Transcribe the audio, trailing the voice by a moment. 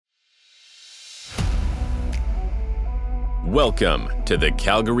Welcome to the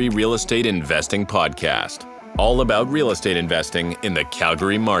Calgary Real Estate Investing Podcast, all about real estate investing in the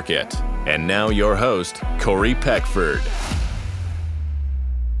Calgary market. And now your host, Corey Peckford.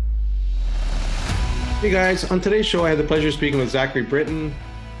 Hey guys, on today's show, I had the pleasure of speaking with Brittain.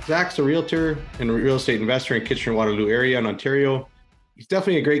 Zach's a realtor and a real estate investor in Kitchener-Waterloo area in Ontario. He's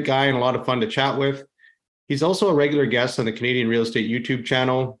definitely a great guy and a lot of fun to chat with. He's also a regular guest on the Canadian Real Estate YouTube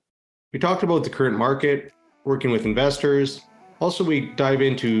channel. We talked about the current market, working with investors. Also, we dive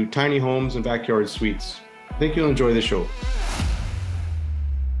into tiny homes and backyard suites. I think you'll enjoy the show.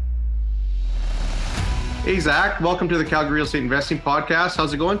 Hey, Zach, welcome to the Calgary Real Estate Investing Podcast.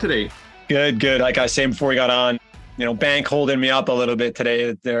 How's it going today? Good. Like I was saying before we got on, bank holding me up a little bit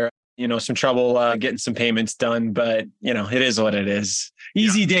today. There, some trouble getting some payments done, but it is what it is.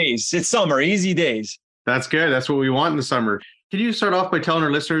 Easy days. It's summer, easy days. That's good. That's what we want in the summer. Can you start off by telling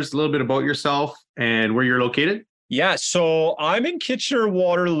our listeners a little bit about yourself and where you're located? Yeah. So I'm in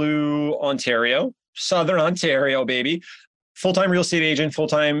Kitchener-Waterloo, Ontario, Southern Ontario, baby. Full-time real estate agent,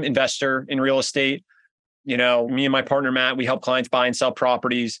 full-time investor in real estate. Me and my partner, Matt, we help clients buy and sell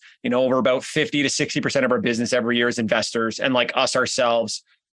properties. Over about 50 to 60% of our business every year is investors. And like us ourselves,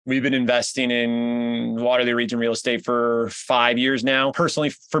 we've been investing in Waterloo region real estate for 5 years now. Personally,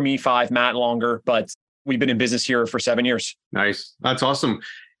 for me, 5, Matt, longer, but we've been in business here for 7 years. Nice. That's awesome.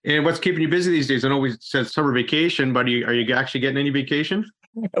 And what's keeping you busy these days? I know we said summer vacation, but are you actually getting any vacation?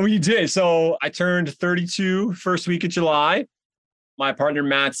 We did. So I turned 32 first week of July. My partner,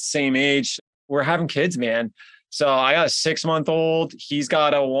 Matt's the same age. We're having kids, man. So I got a 6-month-old. He's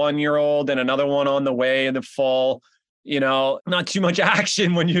got a 1-year-old and another one on the way in the fall. Not too much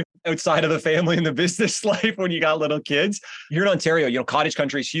action when you're outside of the family and the business life when you got little kids. Here in Ontario, cottage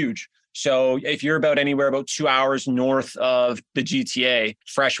country is huge. So if you're anywhere about 2 hours north of the GTA,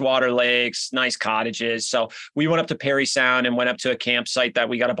 freshwater lakes, nice cottages. So we went up to Parry Sound and went up to a campsite that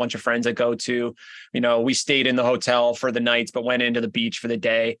we got a bunch of friends that go to. We stayed in the hotel for the nights, but went into the beach for the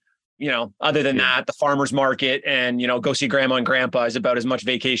day. Other than that, the farmer's market and, go see grandma and grandpa is about as much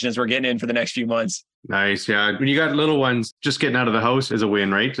vacation as we're getting in for the next few months. Nice. Yeah. When you got little ones, just getting out of the house is a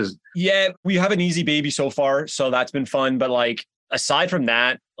win, right? Yeah, we have an easy baby so far. So that's been fun. But aside from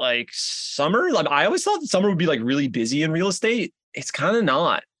that, summer, I always thought that summer would be really busy in real estate. It's kind of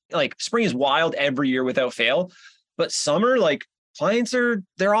not. Spring is wild every year without fail. But summer, clients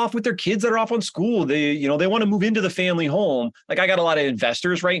they're off with their kids that are off on school. They want to move into the family home. I got a lot of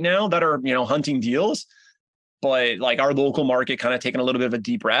investors right now that are, hunting deals, but our local market kind of taking a little bit of a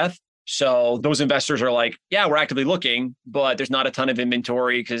deep breath. So those investors are yeah, we're actively looking, but there's not a ton of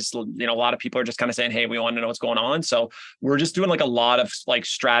inventory because, a lot of people are just kind of saying, hey, we want to know what's going on. So we're just doing a lot of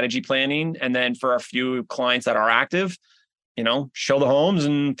strategy planning. And then for a few clients that are active, show the homes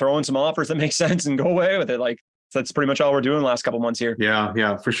and throw in some offers that make sense and go away with it. So that's pretty much all we're doing the last couple of months here.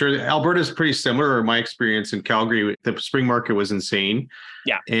 Yeah, for sure. Alberta is pretty similar. My experience in Calgary, the spring market was insane.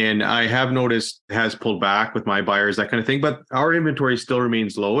 Yeah. And I have noticed it has pulled back with my buyers, that kind of thing. But our inventory still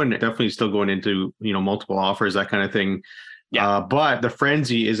remains low and definitely still going into, multiple offers, that kind of thing. Yeah. But the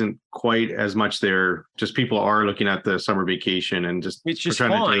frenzy isn't quite as much there. Just people are looking at the summer vacation and just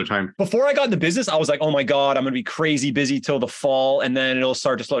trying to take time. Before I got into business, I was like, oh my God, I'm going to be crazy busy till the fall. And then it'll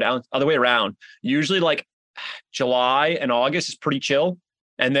start to slow down. Other way around. Usually July and August is pretty chill.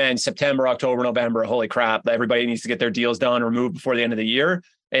 And then September, October, November, holy crap, everybody needs to get their deals done or moved before the end of the year.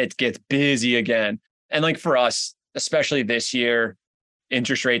 It gets busy again. And for us, especially this year,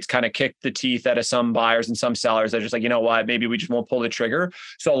 interest rates kind of kicked the teeth out of some buyers and some sellers. They're just you know what, maybe we just won't pull the trigger.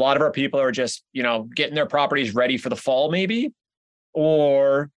 So a lot of our people are just, getting their properties ready for the fall maybe.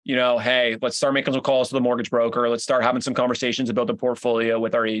 Or, hey, let's start making some calls to the mortgage broker. Let's start having some conversations about the portfolio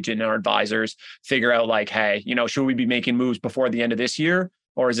with our agent and our advisors, figure out hey, should we be making moves before the end of this year?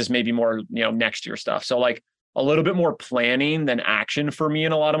 Or is this maybe more, next year stuff? So a little bit more planning than action for me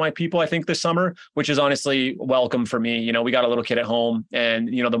and a lot of my people, I think this summer, which is honestly welcome for me. We got a little kid at home and,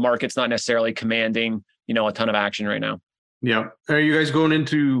 the market's not necessarily commanding, a ton of action right now. Yeah. Are you guys going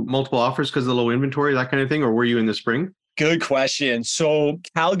into multiple offers because of the low inventory, that kind of thing? Or were you in the spring? Good question. So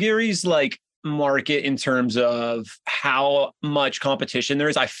Calgary's market in terms of how much competition there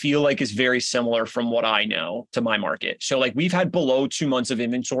is, I feel is very similar from what I know to my market. So we've had below 2 months of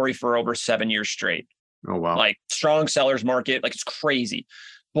inventory for over 7 years straight. Oh, wow. Strong sellers market, it's crazy.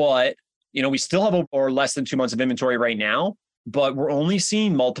 But, we still have over less than 2 months of inventory right now, but we're only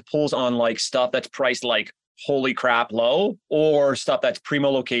seeing multiples on stuff that's priced holy crap low or stuff that's primo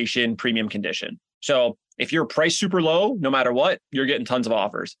location, premium condition. So if you're priced super low, no matter what, you're getting tons of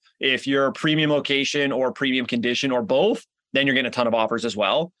offers. If you're premium location or premium condition or both, then you're getting a ton of offers as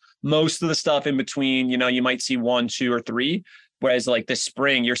well. Most of the stuff in between, you might see 1, 2, or 3. Whereas like this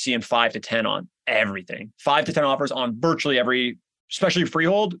spring, you're seeing 5 to 10 on everything. 5 to 10 offers on virtually every, especially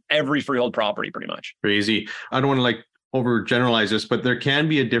every freehold property pretty much. Crazy. I don't want to like overgeneralize this, but there can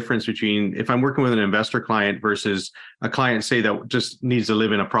be a difference between if I'm working with an investor client versus a client, say, that just needs to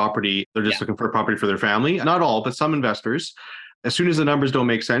live in a property. They're just looking for a property for their family. Not all, but some investors. As soon as the numbers don't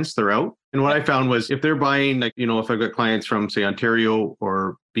make sense, they're out. And what I found was if they're buying, like, if I've got clients from, say, Ontario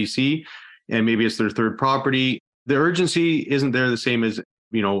or BC, and maybe it's their third property, the urgency isn't there the same as,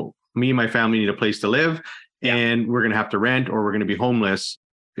 me and my family need a place to live and we're going to have to rent or we're going to be homeless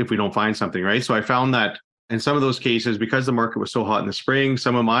if we don't find something, right? So I found that in some of those cases, because the market was so hot in the spring,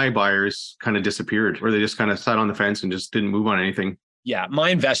 some of my buyers kind of disappeared or they just kind of sat on the fence and just didn't move on anything. Yeah. My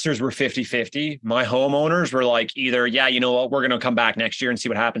investors were 50-50. My homeowners were like either, you know what, we're going to come back next year and see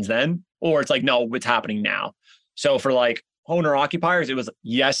what happens then. Or it's like, no, it's happening now. So for like owner occupiers, it was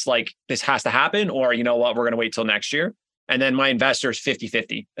yes, like this has to happen, or you know what, we're going to wait till next year. And then my investors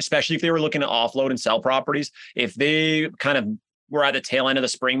 50-50, especially if they were looking to offload and sell properties. If they kind of were at the tail end of the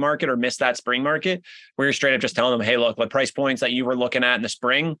spring market or missed that spring market, where you're straight up just telling them, hey, look, what price points that you were looking at in the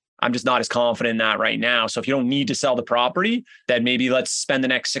spring, I'm just not as confident in that right now. So if you don't need to sell the property, then maybe let's spend the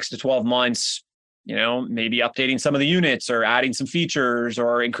next 6 to 12 months, maybe updating some of the units or adding some features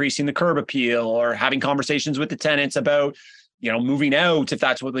or increasing the curb appeal or having conversations with the tenants about, moving out if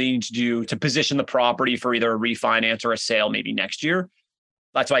that's what they need to do to position the property for either a refinance or a sale maybe next year.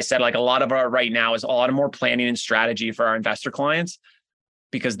 That's why I said like a lot of our right now is a lot of more planning and strategy for our investor clients,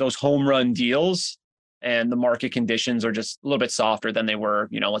 because those home run deals and the market conditions are just a little bit softer than they were,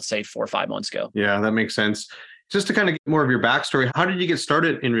 let's say 4 or 5 months ago. Yeah, that makes sense. Just to kind of get more of your backstory, how did you get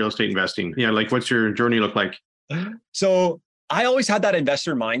started in real estate investing? Yeah, like what's your journey look like? So I always had that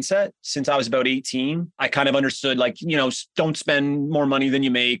investor mindset since I was about 18. I kind of understood like, don't spend more money than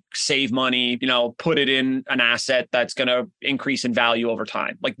you make, save money, put it in an asset that's going to increase in value over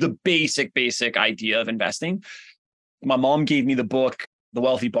time. Like the basic idea of investing. My mom gave me the book, The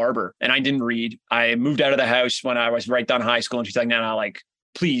Wealthy Barber, and I didn't read. I moved out of the house when I was right done high school. And she's like, no, like,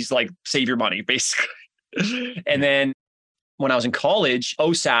 please, like save your money, basically. And then when I was in college,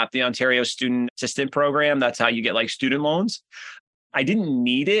 OSAP, the Ontario Student Assistant Program, that's how you get like student loans. I didn't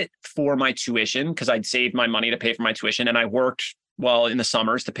need it for my tuition because I'd saved my money to pay for my tuition. And I worked in the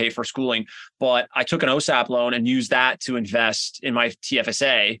summers to pay for schooling. But I took an OSAP loan and used that to invest in my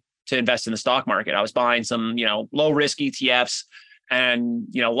TFSA, to invest in the stock market. I was buying some, low risk ETFs and,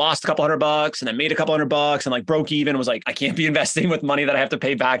 lost a couple $100 and then made a couple $100 and like broke even. Was like, I can't be investing with money that I have to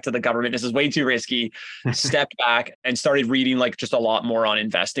pay back to the government. This is way too risky. Stepped back and started reading like just a lot more on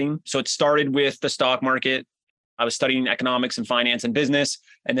investing. So it started with the stock market. I was studying economics and finance and business.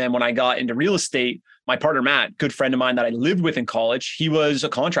 And then when I got into real estate, my partner, Matt, good friend of mine that I lived with in college, he was a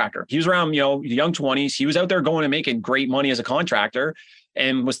contractor. He was around, young 20s. He was out there going and making great money as a contractor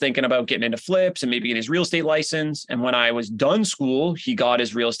and was thinking about getting into flips and maybe getting his real estate license. And when I was done school, he got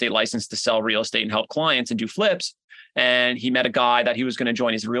his real estate license to sell real estate and help clients and do flips. And he met a guy that he was going to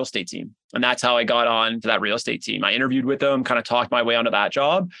join his real estate team. And that's how I got on to that real estate team. I interviewed with him, kind of talked my way onto that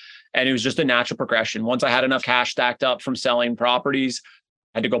job. And it was just a natural progression. Once I had enough cash stacked up from selling properties,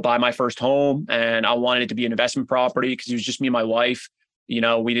 I had to go buy my first home, and I wanted it to be an investment property because it was just me and my wife. We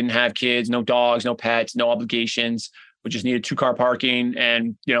didn't have kids, no dogs, no pets, no obligations. We just needed 2-car parking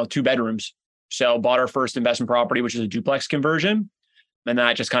and, 2 bedrooms. So bought our first investment property, which is a duplex conversion. And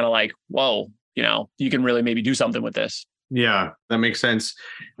that just kind of like, whoa, you can really maybe do something with this. Yeah, that makes sense.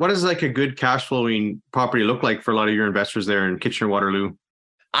 What does like a good cash flowing property look like for a lot of your investors there in Kitchener-Waterloo?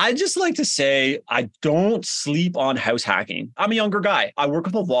 I just like to say, I don't sleep on house hacking. I'm a younger guy. I work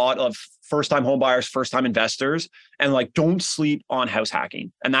with a lot of first-time home buyers, first-time investors, and like, don't sleep on house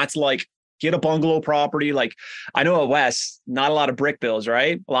hacking. And that's like, get a bungalow property. Like I know at West, not a lot of brick builds,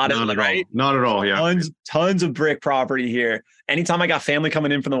 right? Not at all. Yeah. Tons of brick property here. Anytime I got family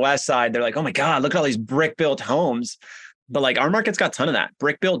coming in from the West side, they're like, oh my God, look at all these brick built homes. But like our market's got a ton of that.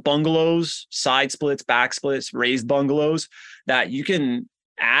 Brick built bungalows, side splits, back splits, raised bungalows that you can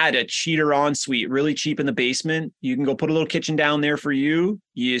add a cheater ensuite really cheap in the basement. You can go put a little kitchen down there for you.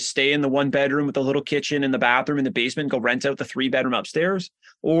 You stay in the 1 bedroom with a little kitchen in the bathroom in the basement, go rent out the 3 bedroom upstairs.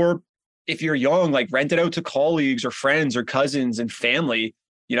 Or if you're young, like rent it out to colleagues or friends or cousins and family,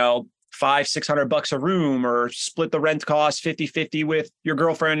 $500-600 a room, or split the rent cost 50-50 with your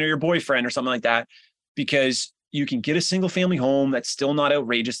girlfriend or your boyfriend or something like that, because you can get a single family home that's still not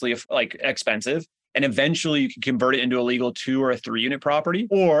outrageously like expensive. And eventually you can convert it into a legal 2 or a 3 unit property,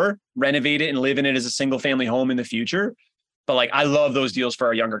 or renovate it and live in it as a single family home in the future. But like, I love those deals for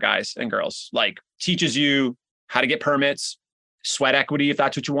our younger guys and girls. Like teaches you how to get permits, sweat equity if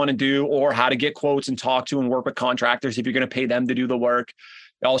that's what you want to do, or how to get quotes and talk to and work with contractors if you're going to pay them to do the work.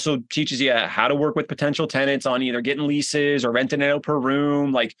 It also teaches you how to work with potential tenants on either getting leases or renting it out per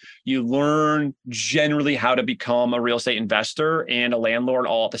room. Like, you learn generally how to become a real estate investor and a landlord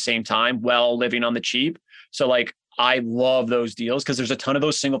all at the same time while living on the cheap. So like, I love those deals because there's a ton of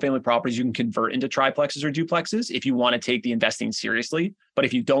those single family properties you can convert into triplexes or duplexes if you want to take the investing seriously. But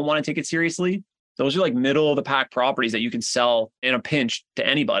if you don't want to take it seriously, those are like middle of the pack properties that you can sell in a pinch to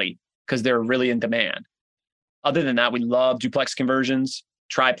anybody because they're really in demand. Other than that, we love duplex conversions,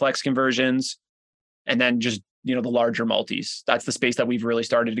 triplex conversions, and then just, the larger multis. That's the space that we've really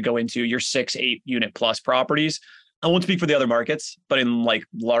started to go into, your 6-8 unit plus properties. I won't speak for the other markets, but in like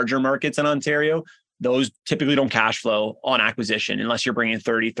larger markets in Ontario, those typically don't cash flow on acquisition unless you're bringing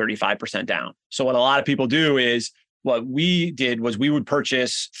 30, 35% down. So what a lot of people do is, what we did was we would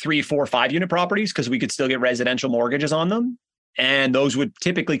purchase 3, 4, 5 unit properties because we could still get residential mortgages on them. And those would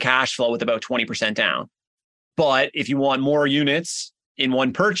typically cash flow with about 20% down. But if you want more units in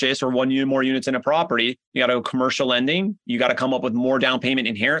one purchase or more units in a property, you got to go commercial lending. You got to come up with more down payment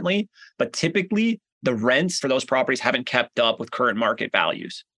inherently. But typically the rents for those properties haven't kept up with current market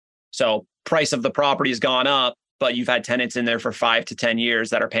values. So price of the property has gone up, but you've had tenants in there for 5 to 10 years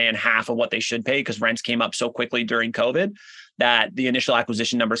that are paying half of what they should pay because rents came up so quickly during COVID that the initial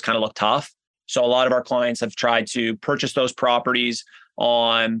acquisition numbers kind of look tough. So a lot of our clients have tried to purchase those properties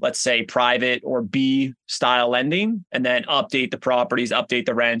on, let's say, private or B style lending, and then update the properties, update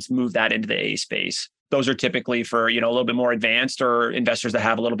the rents, move that into the A space. Those are typically for, a little bit more advanced or investors that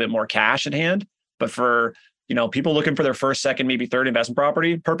have a little bit more cash at hand. But for, people looking for their first, second, maybe third investment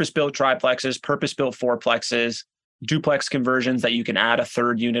property, purpose-built triplexes, purpose-built fourplexes, duplex conversions that you can add a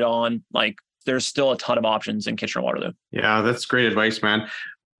third unit on. Like, there's still a ton of options in Kitchener-Waterloo. Yeah, that's great advice, man.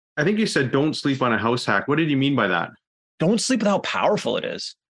 I think you said don't sleep on a house hack. What did you mean by that? Don't sleep with how powerful it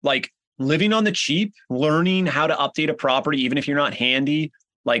is. Like, living on the cheap, learning how to update a property, even if you're not handy,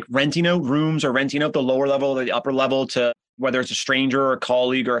 like renting out rooms or renting out the lower level or the upper level to whether it's a stranger or a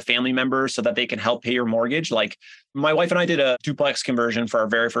colleague or a family member so that they can help pay your mortgage. Like, my wife and I did a duplex conversion for our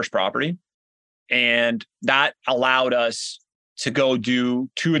very first property. And that allowed us to go do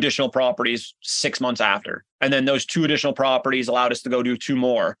 2 additional properties 6 months after. And then those 2 additional properties allowed us to go do 2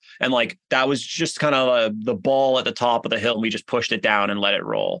 more. And like, that was just kind of the ball at the top of the hill. And we just pushed it down and let it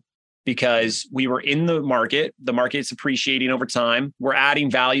roll because we were in the market. The market's appreciating over time. We're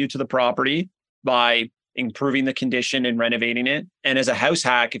adding value to the property by improving the condition and renovating it. And as a house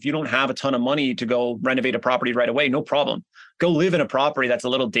hack, if you don't have a ton of money to go renovate a property right away, no problem. Go live in a property that's a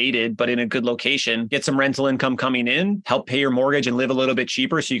little dated, but in a good location, get some rental income coming in, help pay your mortgage and live a little bit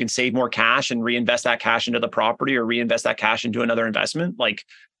cheaper so you can save more cash and reinvest that cash into the property or reinvest that cash into another investment. Like,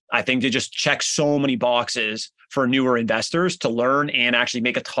 I think they just check so many boxes for newer investors to learn and actually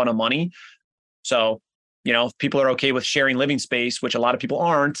make a ton of money. So, if people are okay with sharing living space, which a lot of people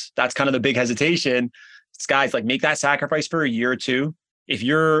aren't, that's kind of the big hesitation. It's guys, like, make that sacrifice for a year or 2. If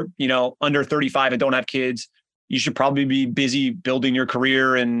you're, under 35 and don't have kids, you should probably be busy building your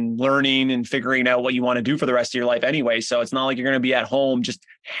career and learning and figuring out what you want to do for the rest of your life anyway. So it's not like you're going to be at home just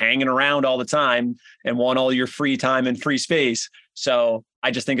hanging around all the time and want all your free time and free space. So I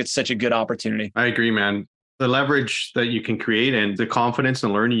just think it's such a good opportunity. I agree, man. The leverage that you can create and the confidence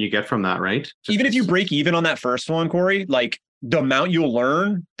and learning you get from that, right? Even if you break even on that first one, Corey, like, the amount you'll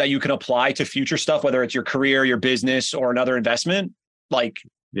learn that you can apply to future stuff, whether it's your career, your business, or another investment, like,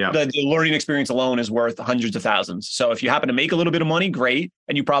 the learning experience alone is worth hundreds of thousands. So if you happen to make a little bit of money, great.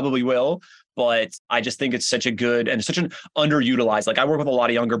 And you probably will. But I just think it's such a good and such an underutilized, like, I work with a lot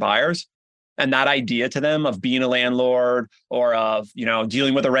of younger buyers, and that idea to them of being a landlord or of,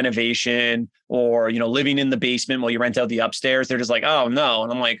 dealing with a renovation or, living in the basement while you rent out the upstairs, they're just like, oh no.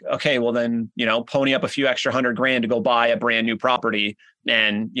 And I'm like, okay, well then, pony up a few extra $100,000 to go buy a brand new property.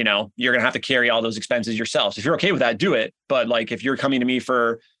 And, you're going to have to carry all those expenses yourself. So if you're okay with that, do it. But like, if you're coming to me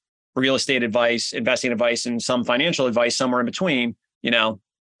for real estate advice, investing advice, and some financial advice somewhere in between,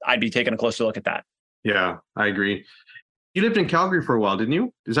 I'd be taking a closer look at that. Yeah, I agree. You lived in Calgary for a while, didn't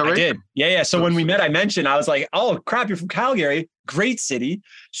you? Is that right? I did. Yeah. So when we met, I was like, oh crap, you're from Calgary. Great city.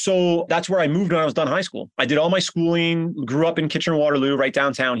 So that's where I moved when I was done high school. I did all my schooling, grew up in Kitchener-Waterloo, right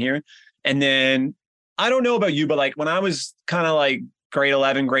downtown here. And then I don't know about you, but like when I was kind of like grade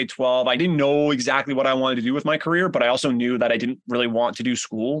 11, grade 12, I didn't know exactly what I wanted to do with my career, but I also knew that I didn't really want to do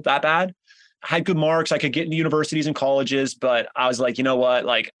school that bad. I had good marks. I could get into universities and colleges, but I was like, you know what?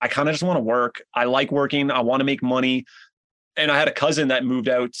 Like, I kind of just want to work. I like working. I want to make money. And I had a cousin that moved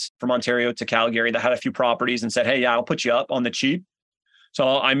out from Ontario to Calgary that had a few properties and said, hey, yeah, I'll put you up on the cheap.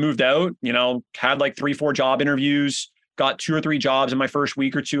 So I moved out, had like 3-4 job interviews, got 2 or 3 jobs in my first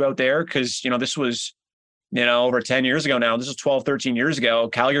week or two out there. Cause this was, over 10 years ago now. This was 12, 13 years ago.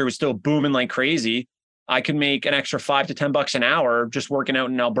 Calgary was still booming like crazy. I could make an extra $5 to $10 an hour just working out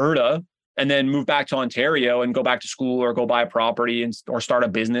in Alberta, and then move back to Ontario and go back to school or go buy a property or start a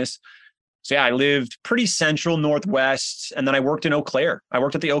business. So yeah, I lived pretty central Northwest, and then I worked in Eau Claire. I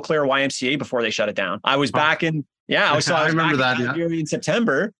worked at the Eau Claire YMCA before they shut it down. I was back in, I remember that in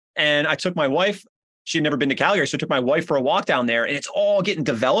September, and I took my wife. She had never been to Calgary, so I took my wife for a walk down there, and it's all getting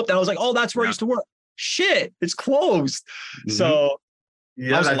developed. And I was like, oh, that's where I used to work. Shit, it's closed. Mm-hmm. So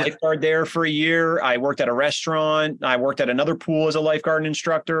I was a lifeguard there for a year. I worked at a restaurant. I worked at another pool as a lifeguard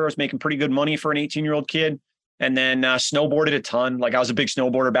instructor. I was making pretty good money for an 18-year-old kid. And then snowboarded a ton. Like I was a big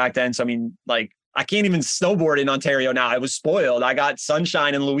snowboarder back then. So, I can't even snowboard in Ontario now. I was spoiled. I got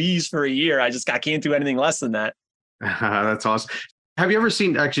Sunshine and Louise for a year. I can't do anything less than that. That's awesome. Have you ever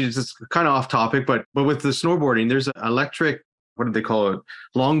seen, actually, this is kind of off topic, but with the snowboarding, there's an electric, what do they call it?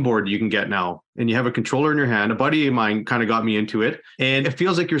 Longboard you can get now. And you have a controller in your hand. A buddy of mine kind of got me into it. And it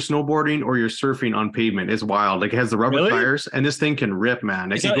feels like you're snowboarding or you're surfing on pavement. It's wild. Like it has the rubber tires, and this thing can rip,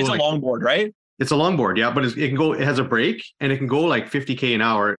 man. It's a longboard, right? It's a longboard, yeah, but it can go. It has a brake, and it can go like 50K an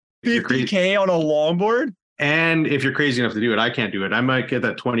hour. 50K on a longboard? And if you're crazy enough to do it, I can't do it. I might get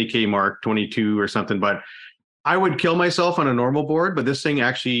that 20K mark, 22 or something, but I would kill myself on a normal board. But this thing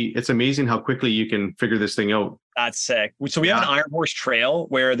actually, it's amazing how quickly you can figure this thing out. That's sick. So we have an Iron Horse Trail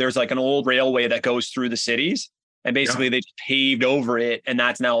where there's like an old railway that goes through the cities. And basically they just paved over it. And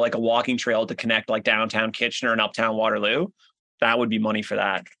that's now like a walking trail to connect like downtown Kitchener and uptown Waterloo. That would be money for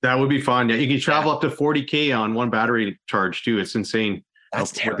that. That would be fun. Yeah, you can travel up to 40K on one battery charge too. It's insane.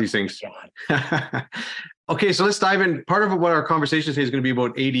 That's terrible. These things. Okay, so let's dive in. Part of what our conversation today is going to be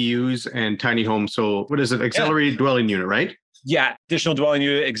about ADUs and tiny homes. So what is it? Auxiliary dwelling unit, right? Yeah, additional dwelling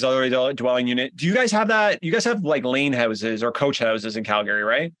unit, auxiliary dwelling unit. Do you guys have that? You guys have like lane houses or coach houses in Calgary,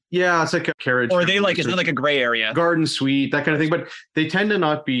 right? Yeah, it's like a carriage. Or are they like, is it like a gray area? Garden suite, that kind of thing. But they tend to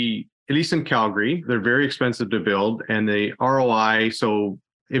not be, at least in Calgary, they're very expensive to build, and the ROI. So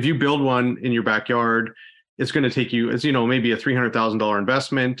if you build one in your backyard, it's going to take you, maybe a $300,000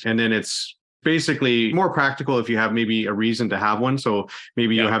 investment. And then it's basically more practical if you have maybe a reason to have one. So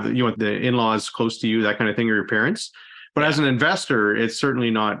maybe you want the in-laws close to you, that kind of thing, or your parents. But as an investor, it's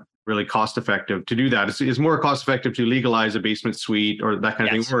certainly not really cost effective to do that. It's more cost effective to legalize a basement suite or that kind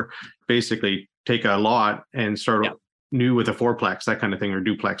of thing, or basically take a lot and start new with a fourplex, that kind of thing, or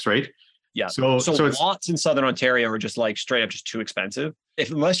duplex, right? Yeah. So lots in Southern Ontario are just like straight up just too expensive.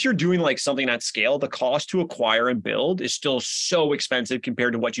 Unless you're doing like something at scale, the cost to acquire and build is still so expensive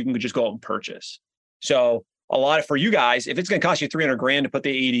compared to what you can just go out and purchase. So a lot for you guys, if it's going to cost you $300,000 to put the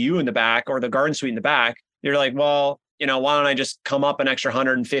ADU in the back or the garden suite in the back, you're like, well, why don't I just come up an extra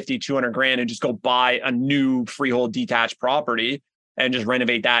 $150,000, $200,000 and just go buy a new freehold detached property and just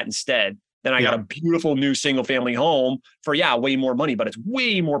renovate that instead? Then I got a beautiful new single family home for, way more money, but it's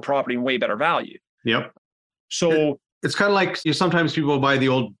way more property and way better value. Yep. So it's kind of like sometimes people buy the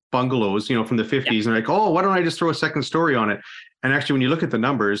old bungalows, from the 50s and they're like, oh, why don't I just throw a second story on it? And actually, when you look at the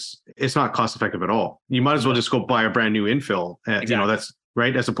numbers, it's not cost effective at all. You might as well just go buy a brand new infill. That's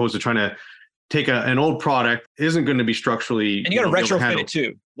right. As opposed to trying to take an old product, isn't going to be structurally. And you got to retrofit it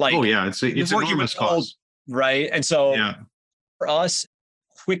too. Like, it's enormous cost. Right. And so for us,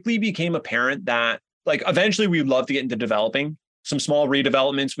 quickly became apparent that like eventually we'd love to get into developing some small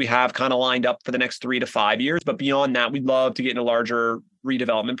redevelopments we have kind of lined up for the next 3 to 5 years. But beyond that, we'd love to get into larger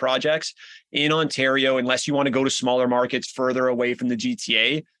redevelopment projects in Ontario, unless you want to go to smaller markets further away from the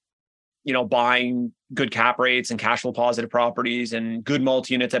GTA. Buying good cap rates and cash flow positive properties and good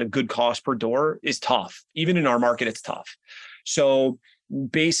multi-units at a good cost per door is tough. Even in our market, it's tough. So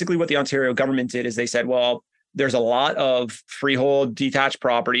basically what the Ontario government did is they said, well, there's a lot of freehold detached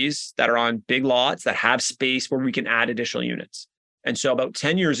properties that are on big lots that have space where we can add additional units. And so about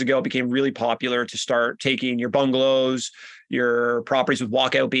 10 years ago, it became really popular to start taking your bungalows, your properties with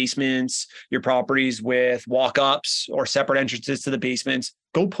walkout basements, your properties with walk-ups or separate entrances to the basements,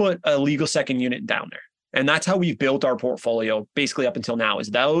 go put a legal second unit down there. And that's how we've built our portfolio basically up until now, is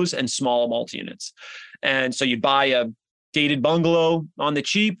those and small multi-units. And so you'd buy a dated bungalow on the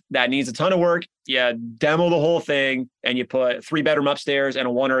cheap that needs a ton of work. You demo the whole thing and you put 3-bedroom upstairs and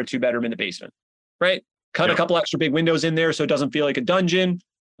a 1 or a 2-bedroom in the basement, right? Cut a couple extra big windows in there so it doesn't feel like a dungeon.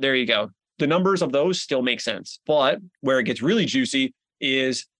 There you go. The numbers of those still make sense. But where it gets really juicy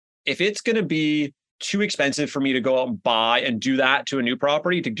is if it's going to be too expensive for me to go out and buy and do that to a new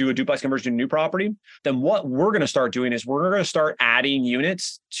property, to do a duplex conversion to a new property, then what we're going to start doing is we're going to start adding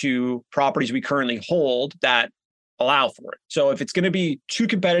units to properties we currently hold that allow for it. So if it's going to be too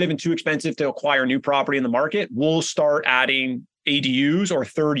competitive and too expensive to acquire new property in the market, we'll start adding ADUs or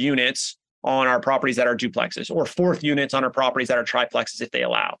third units on our properties that are duplexes, or fourth units on our properties that are triplexes if they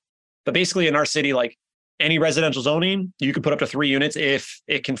allow. But basically in our city, like any residential zoning, you can put up to 3 units if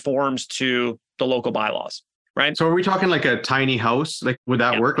it conforms to the local bylaws, right? So are we talking like a tiny house? Like, would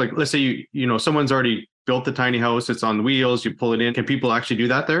that work? Like, let's say someone's already built the tiny house, it's on wheels, you pull it in. Can people actually do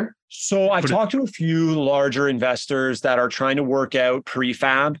that there? So I've talked to a few larger investors that are trying to work out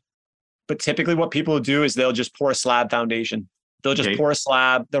prefab, but typically what people do is they'll just pour a slab foundation. They'll just pour a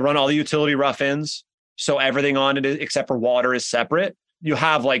slab. They'll run all the utility rough-ins. So everything on it, except for water, is separate. You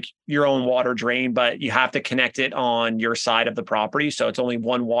have like your own water drain, but you have to connect it on your side of the property. So it's only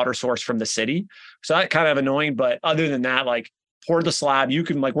one water source from the city. So that's kind of annoying. But other than that, like pour the slab, you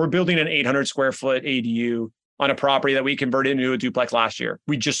can we're building an 800 square foot ADU on a property that we converted into a duplex last year.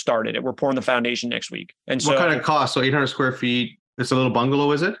 We just started it. We're pouring the foundation next week. And so what kind of cost? So 800 square feet, it's a little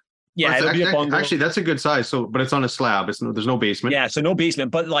bungalow, is it? Yeah, it'll be a bungalow. Actually, that's a good size. So, but it's on a slab. There's no basement. Yeah, so no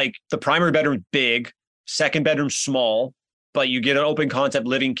basement, but like the primary bedroom big, second bedroom small, but you get an open concept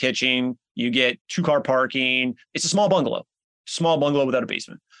living kitchen. You get 2-car parking. It's a small bungalow without a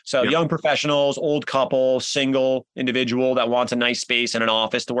basement. So young professionals, old couple, single individual that wants a nice space and an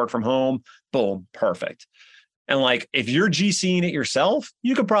office to work from home. Boom, perfect. And like if you're GCing it yourself,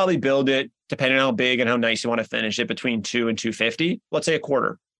 you could probably build it, depending on how big and how nice you want to finish it, between 2 and 250. Let's say a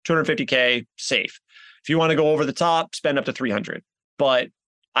quarter. $250K safe. If you want to go over the top, spend up to 300. But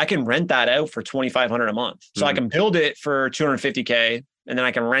I can rent that out for 2,500 a month. So I can build it for 250K and then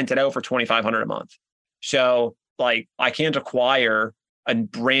I can rent it out for 2,500 a month. So like I can't acquire a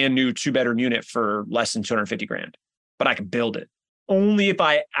brand new 2-bedroom unit for less than 250 grand, but I can build it only if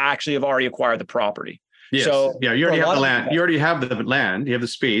I actually have already acquired the property. Yes. So you already have the land. You already have the land. You have the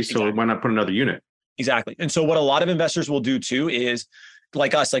space. So why not put another unit? Exactly. And so what a lot of investors will do too is,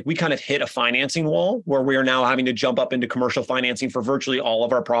 like us, like we kind of hit a financing wall where we are now having to jump up into commercial financing for virtually all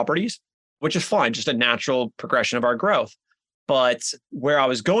of our properties, which is fine, just a natural progression of our growth. But where I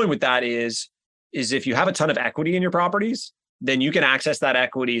was going with that is if you have a ton of equity in your properties, then you can access that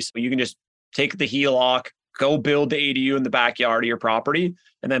equity. So you can just take the HELOC, go build the ADU in the backyard of your property,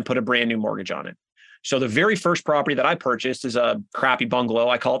 and then put a brand new mortgage on it. So the very first property that I purchased is a crappy bungalow.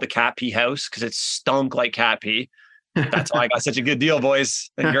 I call it the cat pee house because it stunk like cat pee. That's why I got such a good deal, boys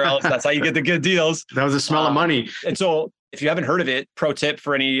and girls. That's how you get the good deals. That was a smell of money. And so if you haven't heard of it, pro tip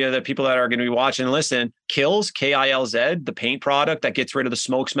for any of the people that are going to be watching and listen, Kilz, Kilz, the paint product that gets rid of the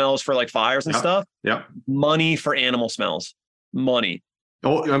smoke smells for like fires and stuff. Yeah. Money for animal smells. Money.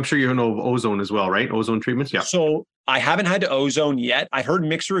 Oh, I'm sure you know ozone as well, right? Ozone treatments. Yeah. So I haven't had to ozone yet. I've heard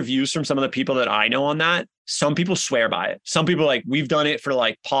mixed reviews from some of the people that I know on that. Some people swear by it. Some people like, we've done it for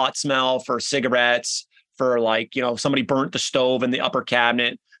like pot smell, for cigarettes, for like, somebody burnt the stove in the upper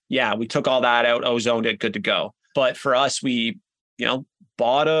cabinet. Yeah, we took all that out, ozoned it, good to go. But for us, we,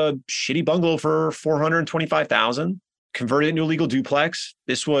 bought a shitty bungalow for $425,000, converted it into a legal duplex.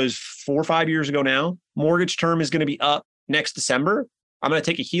 This was 4 or 5 years ago now. Mortgage term is going to be up next December. I'm going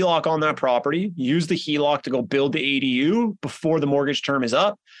to take a HELOC on that property, use the HELOC to go build the ADU before the mortgage term is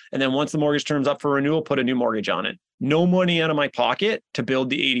up. And then once the mortgage term's up for renewal, put a new mortgage on it. No money out of my pocket to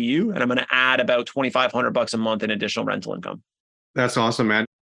build the ADU. And I'm going to add about $2,500 a month in additional rental income. That's awesome, man.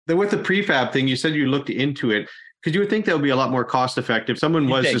 Then with the prefab thing, you said you looked into it because you would think that would be a lot more cost effective. Someone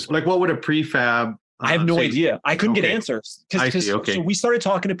was just like, what would a prefab? I have no idea. I couldn't get answers. So we started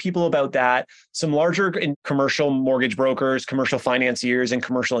talking to people about that. Some larger commercial mortgage brokers, commercial financiers, and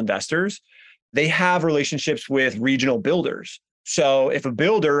commercial investors, they have relationships with regional builders. So if a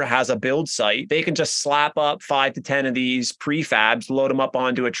builder has a build site, they can just slap up 5 to 10 of these prefabs, load them up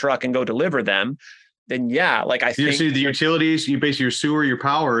onto a truck and go deliver them. Then I think you see the utilities, you basically your sewer, your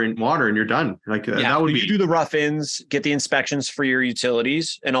power and water, and you're done. That would be. You do the rough-ins, get the inspections for your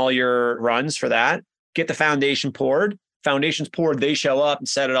utilities and all your runs for that. Get the foundation poured. Foundation's poured, they show up and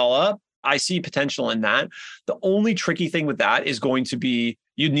set it all up. I see potential in that. The only tricky thing with that is going to be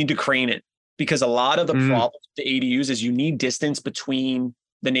you'd need to crane it because a lot of the problems with the ADUs is you need distance between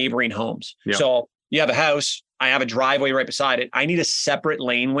the neighboring homes. Yeah. So you have a house, I have a driveway right beside it. I need a separate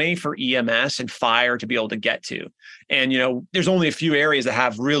laneway for EMS and fire to be able to get to. And, there's only a few areas that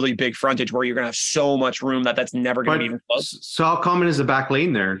have really big frontage where you're going to have so much room that's never going to be even close. So how common is the back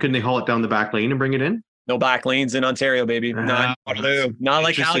lane there? Couldn't they haul it down the back lane and bring it in? No back lanes in Ontario, baby. Not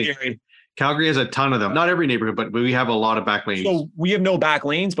like Calgary. Calgary has a ton of them. Not every neighborhood, but we have a lot of back lanes. So we have no back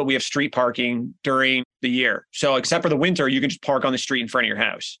lanes, but we have street parking during the year. So except for the winter, you can just park on the street in front of your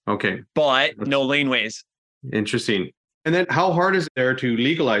house. Okay. But no laneways. Interesting. And then how hard is it there to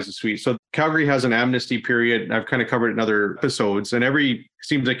legalize a suite? So Calgary has an amnesty period. I've kind of covered it in other episodes, and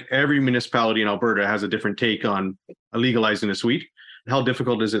seems like every municipality in Alberta has a different take on legalizing a suite. How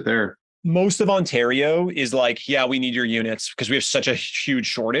difficult is it there? Most of Ontario is like, yeah, we need your units because we have such a huge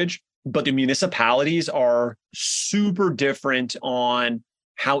shortage. But the municipalities are super different on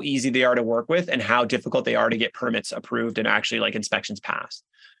how easy they are to work with and how difficult they are to get permits approved and actually like inspections passed.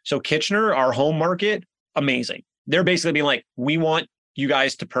 So Kitchener, our home market, amazing. They're basically being like, we want you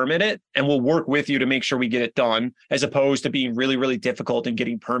guys to permit it and we'll work with you to make sure we get it done, as opposed to being really, really difficult in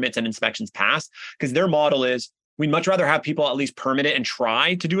getting permits and inspections passed. Because their model is, we'd much rather have people at least permit it and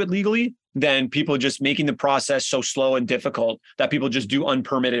try to do it legally than people just making the process so slow and difficult that people just do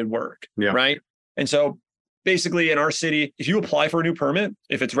unpermitted work, right? And so basically in our city, if you apply for a new permit,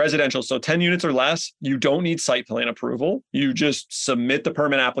 if it's residential, so 10 units or less, you don't need site plan approval. You just submit the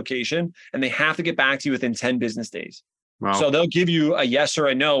permit application and they have to get back to you within 10 business days. Wow. So they'll give you a yes or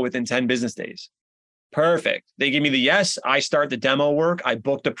a no within 10 business days. Perfect. They give me the yes. I start the demo work. I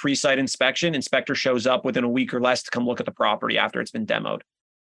booked a pre-site inspection. Inspector shows up within a week or less to come look at the property after it's been demoed.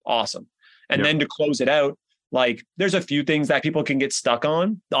 Awesome. And then to close it out, like there's a few things that people can get stuck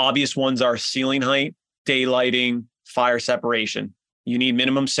on. The obvious ones are ceiling height, daylighting, fire separation. You need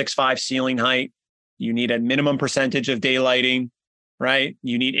minimum 6'5" ceiling height. You need a minimum percentage of daylighting, right?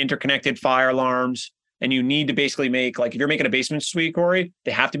 You need interconnected fire alarms. And you need to basically make, like, if you're making a basement suite, Corey,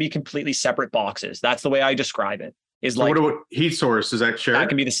 they have to be completely separate boxes. That's the way I describe it. Is so like, what about heat source? Is that shared? That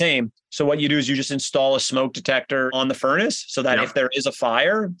can be the same. So what you do is you just install a smoke detector on the furnace so that if there is a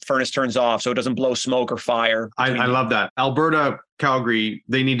fire, furnace turns off so it doesn't blow smoke or fire. I love that. Alberta, Calgary,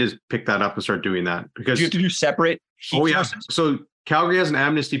 they need to pick that up and start doing that, because you have to do separate heat sources. So Calgary has an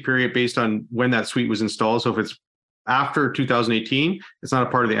amnesty period based on when that suite was installed. So if it's after 2018, it's not a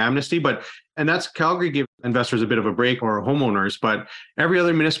part of the amnesty, and that's Calgary give investors a bit of a break, or homeowners, but every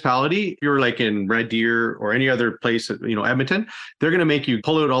other municipality, if you're like in Red Deer or any other place, Edmonton, they're going to make you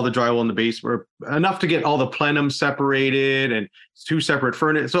pull out all the drywall in the basement, enough to get all the plenum separated and 2 separate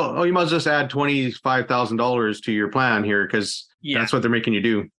furnace. So, you must just add $25,000 to your plan here, because that's what they're making you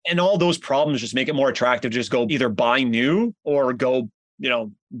do. And all those problems just make it more attractive. Just go either buy new or go,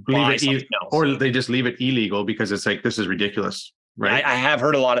 buy something else. Or they just leave it illegal because it's like, this is ridiculous. Right. I have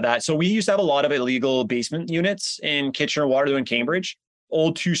heard a lot of that. So we used to have a lot of illegal basement units in Kitchener-Waterloo and Cambridge,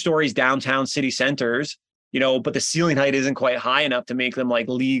 old 2 stories downtown city centers, but the ceiling height isn't quite high enough to make them like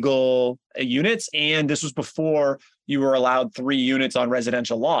legal units. And this was before you were allowed 3 units on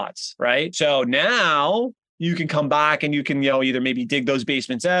residential lots, right? So now you can come back and you can, either maybe dig those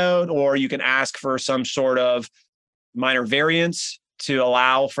basements out, or you can ask for some sort of minor variance to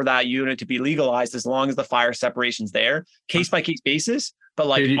allow for that unit to be legalized, as long as the fire separation's there, case by case basis. But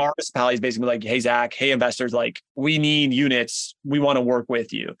like our municipality is basically like, hey, Zach, hey, investors, like, we need units. We want to work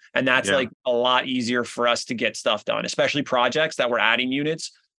with you. And that's like a lot easier for us to get stuff done, especially projects that we're adding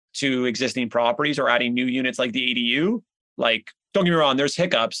units to existing properties or adding new units like the ADU. Like, don't get me wrong, there's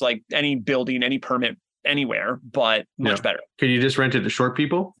hiccups like any building, any permit anywhere, but much better. Can you just rent it to short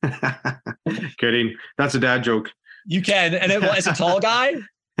people? Kidding. That's a dad joke. You can. And as a tall guy,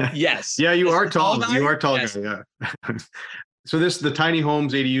 yes. Yeah, you are tall. Guy? You are tall yes. guy, yeah. So the tiny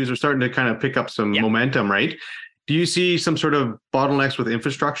homes, ADUs are starting to kind of pick up some momentum, right? Do you see some sort of bottlenecks with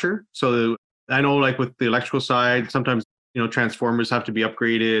infrastructure? So I know, like with the electrical side, sometimes, transformers have to be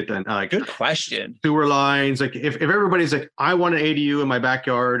upgraded, and good question. Sewer lines. Like if everybody's like, I want an ADU in my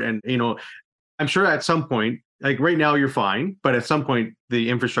backyard, and I'm sure at some point, like right now you're fine, but at some point the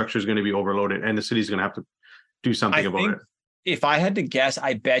infrastructure is going to be overloaded and the city's going to have to do something about it. If I had to guess,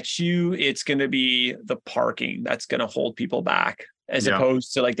 I bet you it's going to be the parking that's going to hold people back, as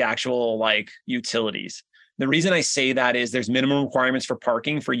opposed to like the actual like utilities. The reason I say that is there's minimum requirements for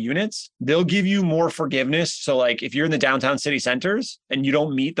parking for units. They'll give you more forgiveness. So like if you're in the downtown city centers and you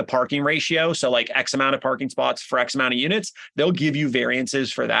don't meet the parking ratio, so like X amount of parking spots for X amount of units, they'll give you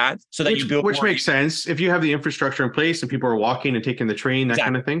variances for that, so that you build. Which makes sense if you have the infrastructure in place and people are walking and taking the train, that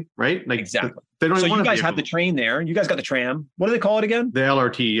kind of thing, right? Like exactly. They don't. So you guys have the train there. You guys got the tram. What do they call it again? The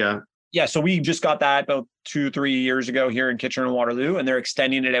LRT. Yeah. Yeah, so we just got that about 2-3 years ago here in Kitchener-Waterloo, and they're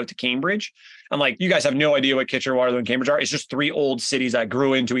extending it out to Cambridge. I'm like, you guys have no idea what Kitchener-Waterloo and Cambridge are. It's just 3 old cities that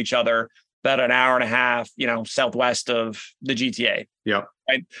grew into each other about an hour and a half, southwest of the GTA. Yeah.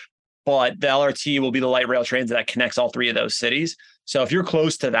 Right? But the LRT will be the light rail transit that connects all 3 of those cities. So if you're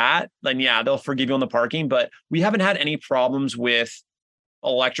close to that, then they'll forgive you on the parking. But we haven't had any problems with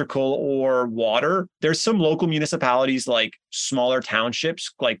electrical or water. There's some local municipalities, like smaller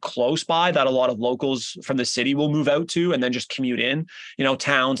townships, like close by, that a lot of locals from the city will move out to and then just commute in,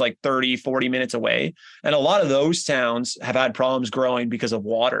 towns like 30, 40 minutes away. And a lot of those towns have had problems growing because of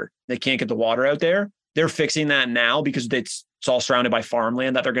water. They can't get the water out there. They're fixing that now because it's all surrounded by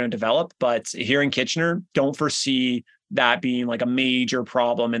farmland that they're going to develop. But here in Kitchener, don't foresee that being like a major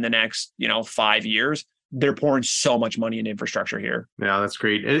problem in the next, 5 years. They're pouring so much money in infrastructure here. Yeah, that's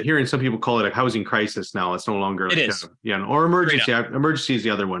great. Hearing some people call it a housing crisis now. It's no longer it is. Or emergency. Emergency is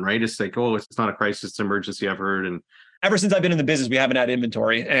the other one, right? It's like, oh, it's not a crisis, it's an emergency, I've heard. And ever since I've been in the business, we haven't had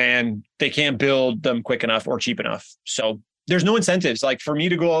inventory and they can't build them quick enough or cheap enough. So there's no incentives. Like for me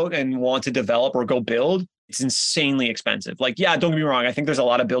to go out and want to develop or go build, it's insanely expensive. Like, yeah, don't get me wrong. I think there's a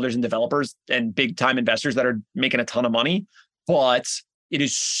lot of builders and developers and big time investors that are making a ton of money, but it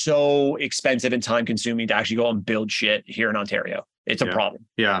is so expensive and time consuming to actually go and build shit here in Ontario. It's a problem.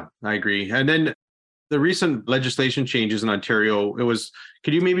 Yeah, I agree. And then the recent legislation changes in Ontario,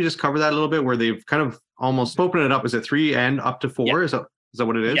 could you maybe just cover that a little bit, where they've kind of almost opened it up? Is it 3 and up to 4? Yeah. Is that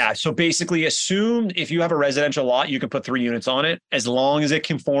what it is? Yeah. So basically, assume if you have a residential lot, you can put 3 units on it as long as it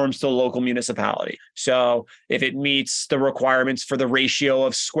conforms to a local municipality. So if it meets the requirements for the ratio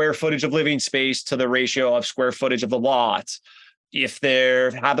of square footage of living space to the ratio of square footage of the lot, if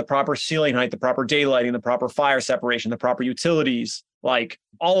they have the proper ceiling height, the proper daylighting, the proper fire separation, the proper utilities, like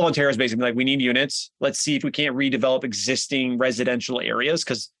all of Ontario is basically like, we need units. Let's see if we can't redevelop existing residential areas,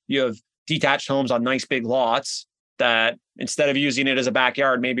 because you have detached homes on nice big lots that instead of using it as a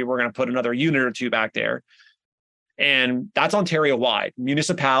backyard, maybe we're going to put another unit or 2 back there. And that's Ontario wide.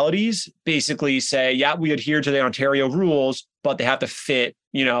 Municipalities basically say, yeah, we adhere to the Ontario rules, but they have to fit,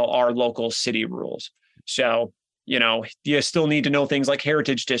 our local city rules. So, you still need to know things like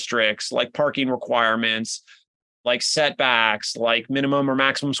heritage districts, like parking requirements, like setbacks, like minimum or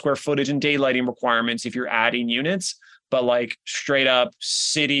maximum square footage and daylighting requirements if you're adding units. But like straight up,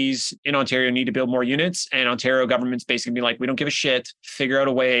 cities in Ontario need to build more units, and Ontario government's basically be like, we don't give a shit, figure out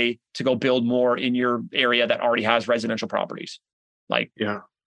a way to go build more in your area that already has residential properties. Like,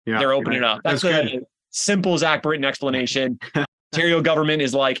 they're opening it up. That's a simple Zach Brittain explanation. Ontario government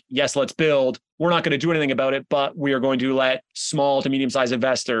is like, yes, let's build. We're not going to do anything about it, but we are going to let small to medium-sized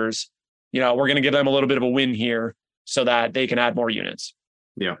investors, we're going to give them a little bit of a win here so that they can add more units.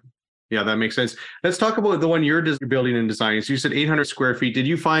 Yeah. Yeah, that makes sense. Let's talk about the one you're building and designing. So you said 800 square feet. Did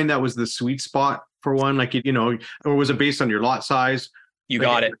you find that was the sweet spot for one? Like, or was it based on your lot size? You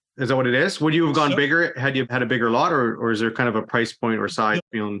got it. Is that what it is? Would you have gone bigger had you had a bigger lot, or is there kind of a price point or size?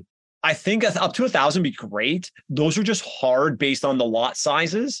 I think up to 1,000 would be great. Those are just hard based on the lot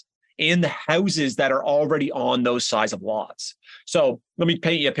sizes and the houses that are already on those size of lots. So let me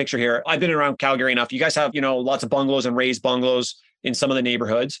paint you a picture here. I've been around Calgary enough. You guys have, lots of bungalows and raised bungalows in some of the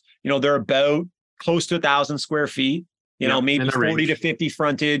neighborhoods. They're about close to 1,000 square feet, maybe 40 to 50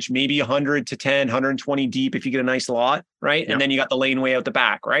 frontage, maybe 100 to 10, 120 deep if you get a nice lot, right? And then you got the laneway out the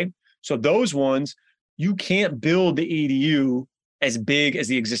back, right? So those ones, you can't build the ADU as big as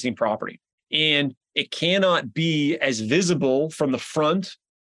the existing property. And it cannot be as visible from the front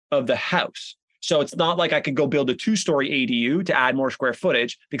of the house. So it's not like I could go build a 2-story ADU to add more square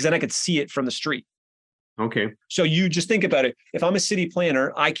footage, because then I could see it from the street. Okay. So you just think about it. If I'm a city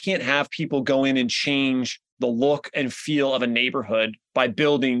planner, I can't have people go in and change the look and feel of a neighborhood by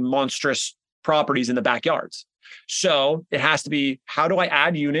building monstrous properties in the backyards. So it has to be, how do I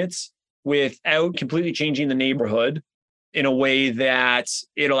add units without completely changing the neighborhood in a way that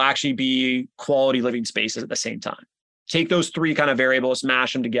it'll actually be quality living spaces at the same time? Take those 3 kind of variables,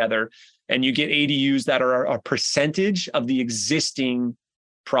 mash them together, and you get ADUs that are a percentage of the existing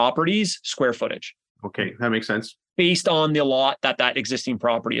property's square footage. Okay, that makes sense. Based on the lot that existing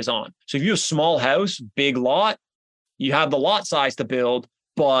property is on. So if you have a small house, big lot, you have the lot size to build,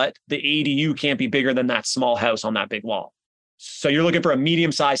 but the ADU can't be bigger than that small house on that big lot. So you're looking for a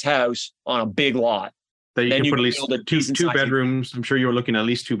medium-sized house on a big lot. That you can put at least two bedrooms. I'm sure you were looking at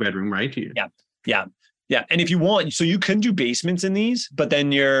least 2-bedroom, right? Yeah. And if you want, so you can do basements in these, but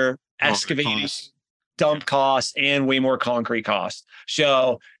then you're excavating, dump costs, and way more concrete costs.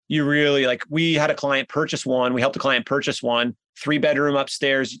 So you really, like, we had a client purchase one. We helped a client purchase one, 3-bedroom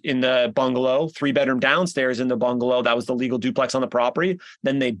upstairs in the bungalow, 3-bedroom downstairs in the bungalow. That was the legal duplex on the property.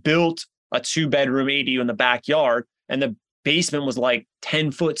 Then they built a 2-bedroom ADU in the backyard, and the basement was like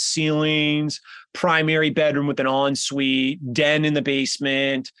 10-foot ceilings, primary bedroom with an ensuite, den in the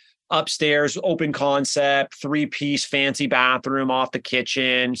basement, upstairs, open concept, 3-piece fancy bathroom off the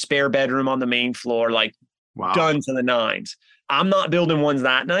kitchen, spare bedroom on the main floor, like done to the nines. I'm not building ones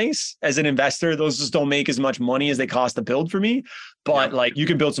that nice as an investor. Those just don't make as much money as they cost to build for me. But like you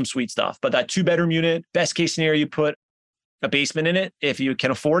can build some sweet stuff. But that 2-bedroom unit, best case scenario, you put a basement in it if you can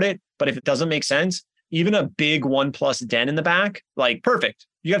afford it. But if it doesn't make sense, even a big 1+ den in the back, like perfect.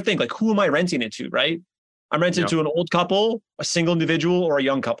 You got to think like, who am I renting it to, right? I'm renting to an old couple, a single individual, or a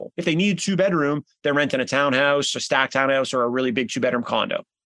young couple. If they need 2-bedroom, they're renting a townhouse, a stacked townhouse, or a really big 2-bedroom condo.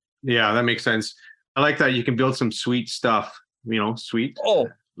 Yeah, that makes sense. I like that you can build some sweet stuff, sweet. Oh,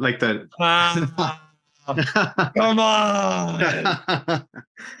 like that. Come on.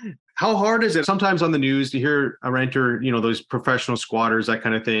 How hard is it? Sometimes on the news, you hear a renter, those professional squatters, that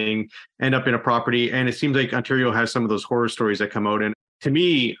kind of thing, end up in a property. And it seems like Ontario has some of those horror stories that come out. And to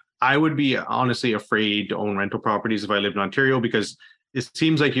me, I would be honestly afraid to own rental properties if I lived in Ontario, because it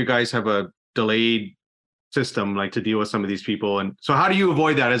seems like you guys have a delayed system like to deal with some of these people. And so how do you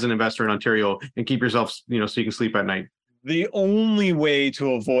avoid that as an investor in Ontario and keep yourself, so you can sleep at night? The only way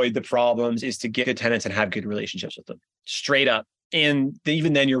to avoid the problems is to get good tenants and have good relationships with them, straight up. And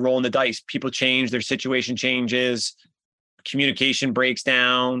even then you're rolling the dice. People change, their situation changes, communication breaks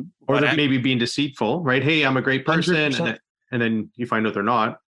down. Or they're maybe being deceitful, right? Hey, I'm a great person. And then you find out they're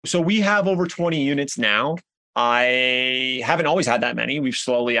not. So we have over 20 units now. I haven't always had that many. We've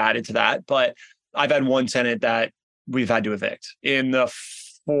slowly added to that, but I've had one tenant that we've had to evict in the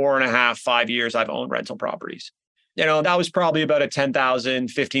 4.5, 5 years I've owned rental properties. That was probably about a $10,000,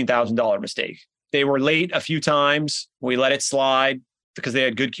 $15,000 mistake. They were late a few times. We let it slide because they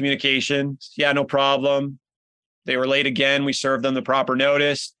had good communication. Yeah, no problem. They were late again. We served them the proper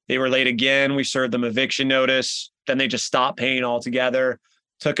notice. They were late again. We served them eviction notice. Then they just stopped paying altogether.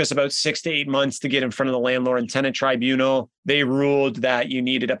 Took us about 6 to 8 months to get in front of the landlord and tenant tribunal. They ruled that you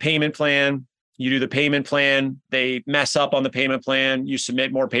needed a payment plan. You do the payment plan. They mess up on the payment plan. You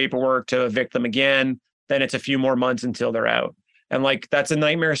submit more paperwork to evict them again. Then it's a few more months until they're out. And that's a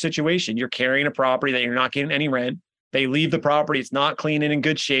nightmare situation. You're carrying a property that you're not getting any rent. They leave the property. It's not clean and in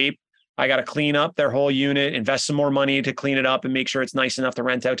good shape. I got to clean up their whole unit, invest some more money to clean it up and make sure it's nice enough to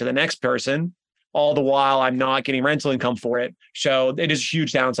rent out to the next person. All the while I'm not getting rental income for it. So it is a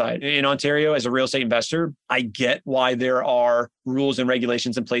huge downside. In Ontario, as a real estate investor, I get why there are rules and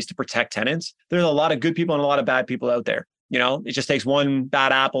regulations in place to protect tenants. There's a lot of good people and a lot of bad people out there. It just takes one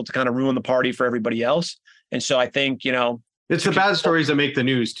bad apple to kind of ruin the party for everybody else. And so I think, it's the bad stories that make the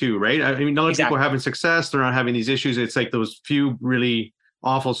news too, right? I mean, a lot of people are having success. They're not having these issues. It's like those few really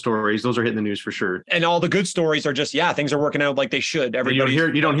awful stories. Those are hitting the news for sure. And all the good stories are just, things are working out like they should. Everybody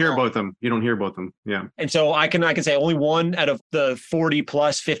you don't hear about them. You don't hear about them. Yeah. And so I can say only one out of the 40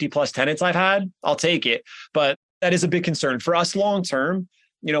 plus, 50 plus tenants I've had, I'll take it. But that is a big concern for us long term.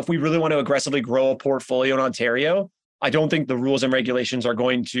 If we really want to aggressively grow a portfolio in Ontario, I don't think the rules and regulations are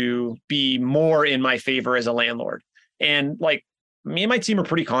going to be more in my favor as a landlord. And me and my team are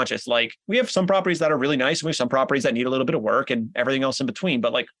pretty conscious. We have some properties that are really nice and we have some properties that need a little bit of work and everything else in between.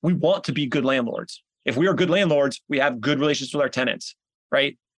 But we want to be good landlords. If we are good landlords, we have good relationships with our tenants,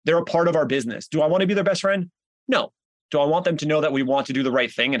 right? They're a part of our business. Do I want to be their best friend? No. Do I want them to know that we want to do the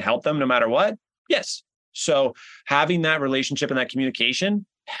right thing and help them no matter what? Yes. So having that relationship and that communication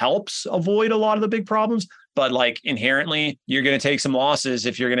helps avoid a lot of the big problems. But inherently, you're going to take some losses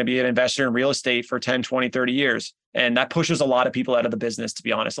if you're going to be an investor in real estate for 10, 20, 30 years. And that pushes a lot of people out of the business, to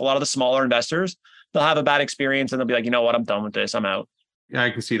be honest. A lot of the smaller investors, they'll have a bad experience and they'll be like, you know what, I'm done with this. I'm out. Yeah,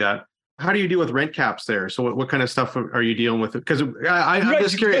 I can see that. How do you deal with rent caps there? So what kind of stuff are you dealing with? Because I'm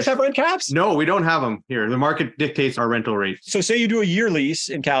just curious. You guys have rent caps? No, we don't have them here. The market dictates our rental rate. So say you do a year lease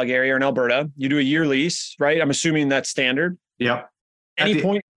in Calgary or in Alberta, you do a year lease, right? I'm assuming that's standard. Yep. Any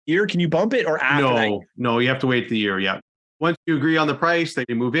point in the year, can you bump it or after that? No, you have to wait the year. Yeah. Once you agree on the price, then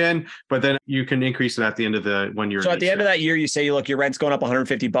you move in, but then you can increase it at the end of the 1 year. So at the end of that year, you say, look, your rent's going up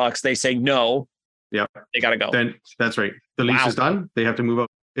 $150. They say no. Yeah. They got to go. Then that's right. The lease is done. They have to move up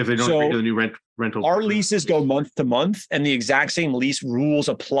if they don't agree to the new rental. Our leases go month to month and the exact same lease rules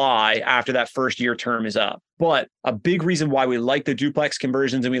apply after that first year term is up. But a big reason why we like the duplex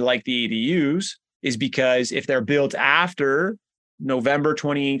conversions and we like the ADUs is because if they're built after November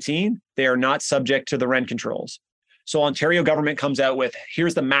 2018, they are not subject to the rent controls. So Ontario government comes out with,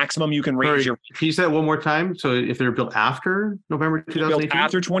 here's the maximum you can raise your... Can you say that one more time? So if they're built after November 2018? Built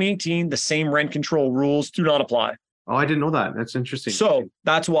after 2018, the same rent control rules do not apply. Oh, I didn't know that. That's interesting. So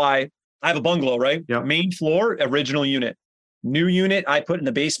that's why I have a bungalow, right? Yep. Main floor, original unit. New unit I put in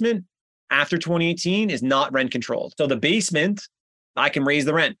the basement after 2018 is not rent controlled. So the basement, I can raise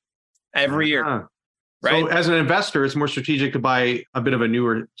the rent every year. Right. So as an investor, it's more strategic to buy a bit of a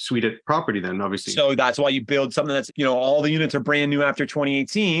newer suite property then, obviously. So that's why you build something that's, all the units are brand new after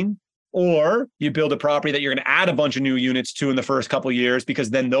 2018. Or you build a property that you're going to add a bunch of new units to in the first couple of years, because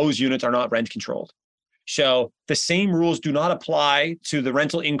then those units are not rent controlled. So the same rules do not apply to the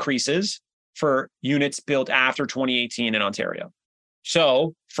rental increases for units built after 2018 in Ontario.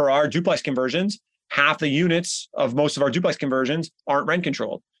 So for our duplex conversions, half the units of most of our duplex conversions aren't rent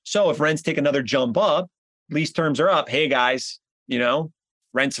controlled. So if rents take another jump up, lease terms are up. Hey guys,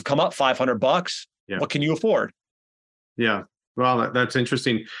 rents have come up $500. Yeah. What can you afford? Yeah. Well, that's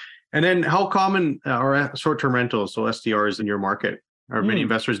interesting. And then how common are short-term rentals, so STRs, in your market? Are many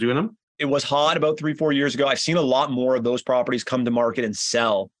investors doing them? It was hot about 3-4 years ago. I've seen a lot more of those properties come to market and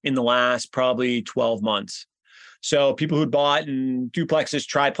sell in the last probably 12 months. So people who bought in duplexes,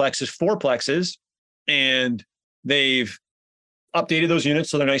 triplexes, fourplexes, and they've updated those units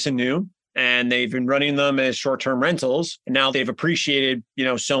so they're nice and new, and they've been running them as short-term rentals. And now they've appreciated,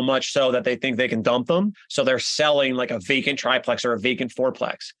 so much so that they think they can dump them. So they're selling like a vacant triplex or a vacant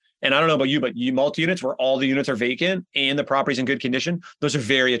fourplex. And I don't know about you, but multi-units where all the units are vacant and the property's in good condition, those are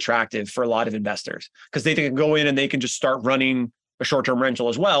very attractive for a lot of investors, because they can go in and they can just start running a short-term rental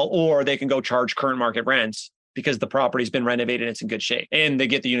as well, or they can go charge current market rents because the property's been renovated and it's in good shape, and they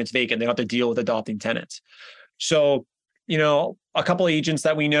get the units vacant. They don't have to deal with adopting tenants. So, a couple of agents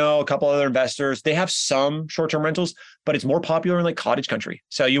that we know, a couple other investors, they have some short-term rentals, but it's more popular in like cottage country.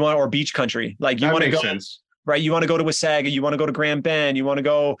 So or beach country. Like you want to go, sense. Right? You want to go to Wasaga, you want to go to Grand Bend, you want to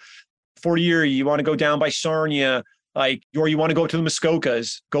go Fort Erie, you want to go down by Sarnia, or you want to go to the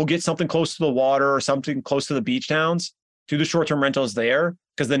Muskokas, go get something close to the water or something close to the beach towns. Do the short-term rentals there,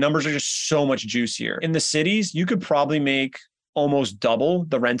 because the numbers are just so much juicier. In the cities, you could probably make almost double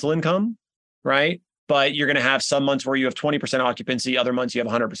the rental income, right? But you're going to have some months where you have 20% occupancy, other months you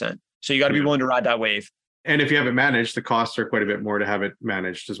have 100%. So you got to be willing to ride that wave. And if you have it managed, the costs are quite a bit more to have it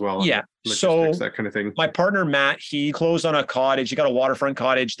managed as well. Yeah. So that kind of thing. My partner, Matt, he closed on a cottage. He got a waterfront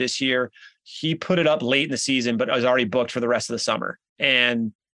cottage this year. He put it up late in the season, but was already booked for the rest of the summer.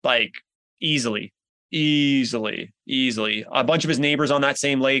 And easily. A bunch of his neighbors on that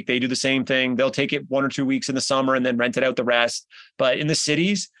same lake, they do the same thing. They'll take it 1 or 2 weeks in the summer and then rent it out the rest. But in the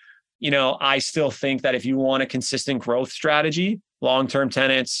cities, I still think that if you want a consistent growth strategy, long-term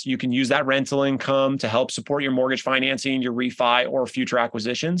tenants, you can use that rental income to help support your mortgage financing, your refi, or future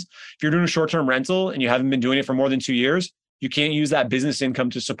acquisitions. If you're doing a short-term rental and you haven't been doing it for more than 2 years, you can't use that business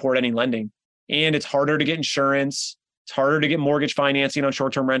income to support any lending. And it's harder to get insurance. It's harder to get mortgage financing on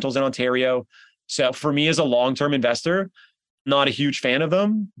short-term rentals in Ontario. So for me as a long-term investor, not a huge fan of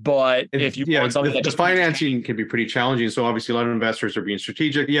them, but if you want something the financing can be pretty challenging. So obviously a lot of investors are being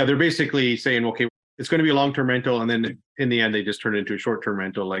strategic. Yeah, they're basically saying, okay, it's going to be a long-term rental, and then in the end, they just turn it into a short-term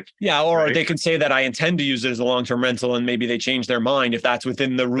rental. Or they can say that I intend to use it as a long-term rental, and maybe they change their mind if that's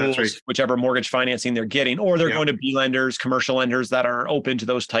within the rules, whichever mortgage financing they're getting, or they're going to B lenders, commercial lenders that are open to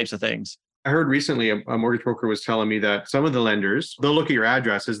those types of things. I heard recently a mortgage broker was telling me that some of the lenders, they'll look at your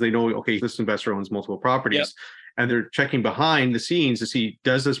addresses. They know, okay, this investor owns multiple properties. Yep. And they're checking behind the scenes to see,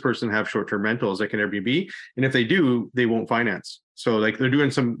 does this person have short-term rentals like an Airbnb? And if they do, they won't finance. So they're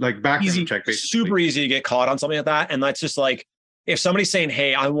doing some background check, basically. Super easy to get caught on something like that. And that's just if somebody's saying,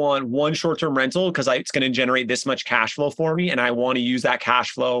 hey, I want one short-term rental because it's going to generate this much cash flow for me, and I want to use that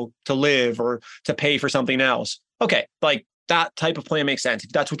cash flow to live or to pay for something else. Okay, that type of plan makes sense.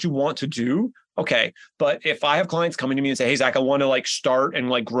 If that's what you want to do, okay. But if I have clients coming to me and say, hey, Zach, I want to start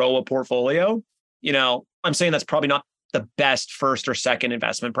and grow a portfolio, I'm saying that's probably not the best first or second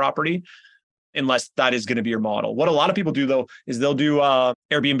investment property, unless that is going to be your model. What a lot of people do, though, is they'll do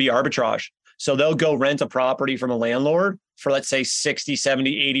Airbnb arbitrage. So they'll go rent a property from a landlord for, let's say, 60,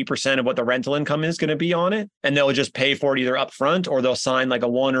 70, 80% of what the rental income is going to be on it. And they'll just pay for it either upfront, or they'll sign a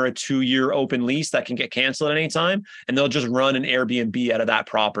 1 or a 2 year open lease that can get canceled at any time. And they'll just run an Airbnb out of that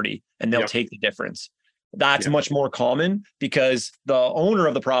property, and they'll take the difference. That's much more common because the owner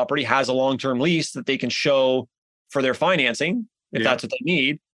of the property has a long-term lease that they can show for their financing if that's what they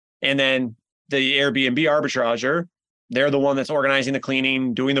need. And then the Airbnb arbitrager, they're the one that's organizing the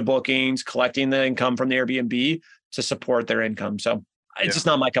cleaning, doing the bookings, collecting the income from the Airbnb to support their income. So it's just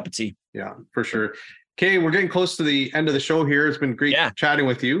not my cup of tea. Yeah, for sure. Okay, we're getting close to the end of the show here. It's been great chatting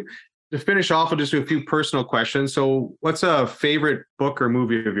with you. To finish off, I'll just do a few personal questions. So what's a favorite book or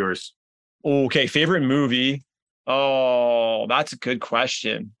movie of yours? Okay, favorite movie. Oh, that's a good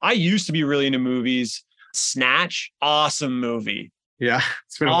question. I used to be really into movies. Snatch, awesome movie. Yeah,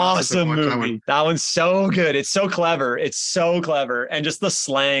 it's been awesome movie. That one's so good. It's so clever. And just the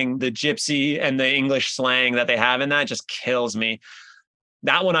slang, the gypsy and the English slang that they have in that just kills me.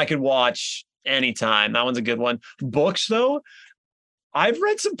 That one I could watch anytime. That one's a good one. Books, though, I've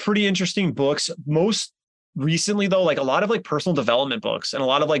read some pretty interesting books. Most recently though, like a lot of like personal development books and a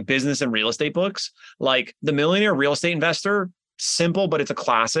lot of like business and real estate books, like The Millionaire Real Estate Investor, simple, but it's a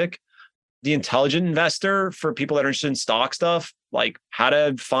classic. The Intelligent Investor for people that are interested in stock stuff, like how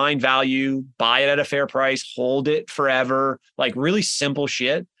to find value, buy it at a fair price, hold it forever, like really simple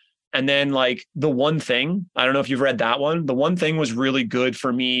shit. And then like The One Thing, I don't know if you've read that one. The One Thing was really good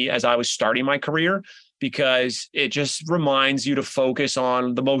for me as I was starting my career because it just reminds you to focus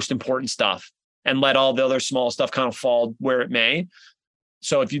on the most important stuff and let all the other small stuff kind of fall where it may.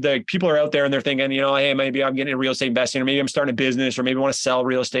 So if you like people are out there and they're thinking, hey, maybe I'm getting into real estate investing, or maybe I'm starting a business, or maybe I want to sell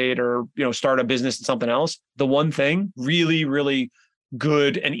real estate, or start a business in something else. The One Thing, really, really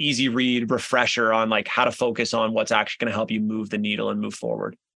good and easy read refresher on like how to focus on what's actually going to help you move the needle and move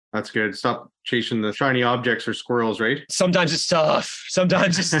forward. That's good. Stop chasing the shiny objects or squirrels, right? Sometimes it's tough.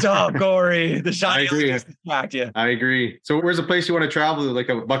 Corey. The shiny objects distract you. I agree. So where's a place you want to travel to, like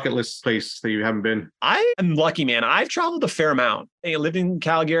a bucket list place that you haven't been? I am lucky, man. I've traveled a fair amount. I lived in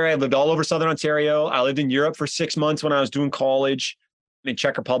Calgary. I lived all over Southern Ontario. I lived in Europe for 6 months when I was doing college in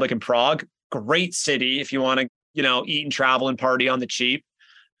Czech Republic and Prague. Great city if you want to, eat and travel and party on the cheap.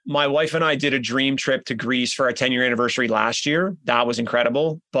 My wife and I did a dream trip to Greece for our 10-year anniversary last year. That was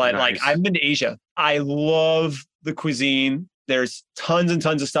incredible. But nice. I've been to Asia. I love the cuisine. There's tons and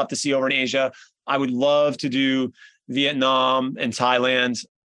tons of stuff to see over in Asia. I would love to do Vietnam and Thailand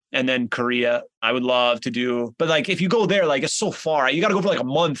and then Korea. I would love to do, but like, if you go there, like it's so far, you got to go for like a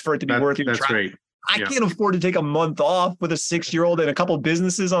month for it to be worth it. That's great. I can't afford to take a month off with a 6-year-old and a couple of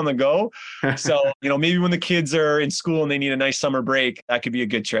businesses on the go. So, maybe when the kids are in school and they need a nice summer break, that could be a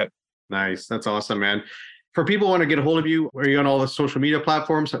good trip. Nice. That's awesome, man. For people who want to get a hold of you, are you on all the social media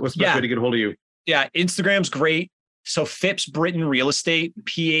platforms? What's the best way to get a hold of you? Yeah. Instagram's great. So Phipps Brittain Real Estate,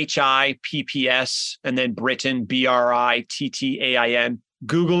 PHIPPS, and then Brittain, BRITTAIN.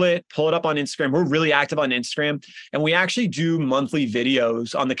 Google it, pull it up on Instagram. We're really active on Instagram. And we actually do monthly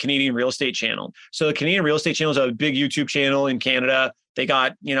videos on the Canadian Real Estate channel. So the Canadian Real Estate channel is a big YouTube channel in Canada. They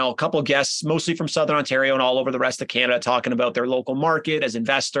got, a couple of guests, mostly from Southern Ontario and all over the rest of Canada, talking about their local market as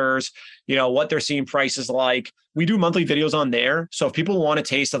investors, what they're seeing prices like. We do monthly videos on there. So if people want a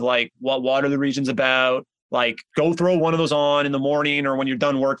taste of like what Waterloo region's about, like go throw one of those on in the morning or when you're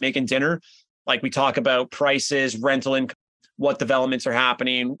done work making dinner. Like we talk about prices, rental income, what developments are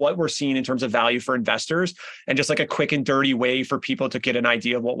happening, what we're seeing in terms of value for investors, and just like a quick and dirty way for people to get an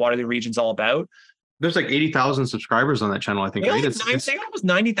idea of what Waterloo region's all about. There's like 80,000 subscribers on that channel, I think. Right? It's almost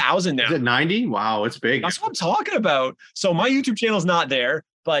 90,000 now. Is it 90? Wow, it's big. That's what I'm talking about. So my YouTube channel's not there,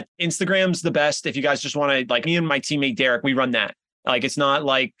 but Instagram's the best. If you guys just want to, like me and my teammate Derek, we run that. Like it's not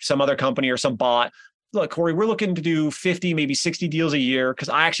like some other company or some bot. Look, Corey, we're looking to do 50, maybe 60 deals a year because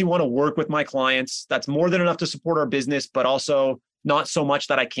I actually want to work with my clients. That's more than enough to support our business, but also not so much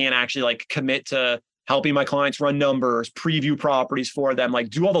that I can't actually like commit to helping my clients run numbers, preview properties for them, like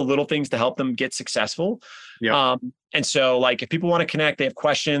do all the little things to help them get successful. Yeah. And so like if people want to connect, they have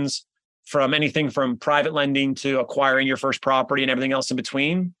questions from anything from private lending to acquiring your first property and everything else in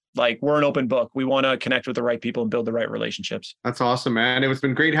between. Like we're an open book. We want to connect with the right people and build the right relationships. That's awesome, man. It's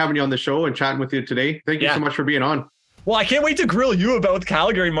been great having you on the show and chatting with you today. Thank you so much for being on. Well, I can't wait to grill you about the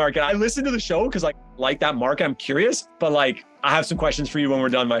Calgary market. I listened to the show because I like that market. I'm curious, but like I have some questions for you when we're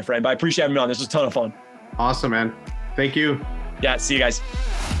done, my friend. But I appreciate having me on. This was a ton of fun. Awesome, man. Thank you. Yeah. See you guys.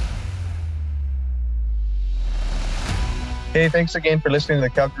 Hey, thanks again for listening to the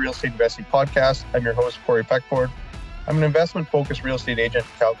Calgary Real Estate Investing Podcast. I'm your host, Corey Peckford. I'm an investment-focused real estate agent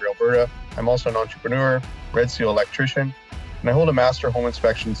in Calgary, Alberta. I'm also an entrepreneur, Red Seal electrician, and I hold a Master Home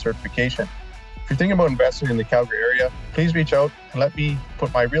Inspection certification. If you're thinking about investing in the Calgary area, please reach out and let me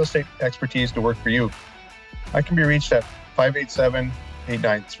put my real estate expertise to work for you. I can be reached at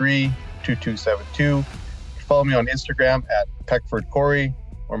 587-893-2272. Follow me on Instagram at PeckfordCorey,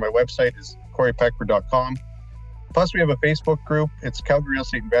 or my website is coreypeckford.com. Plus, we have a Facebook group. It's Calgary Real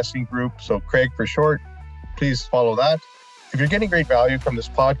Estate Investing Group, so Craig for short. Please follow that. If you're getting great value from this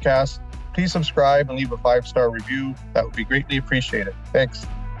podcast, please subscribe and leave a 5-star review. That would be greatly appreciated. Thanks.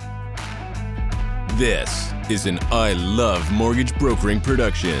 This is an I Love Mortgage Brokering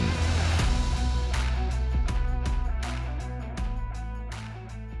production.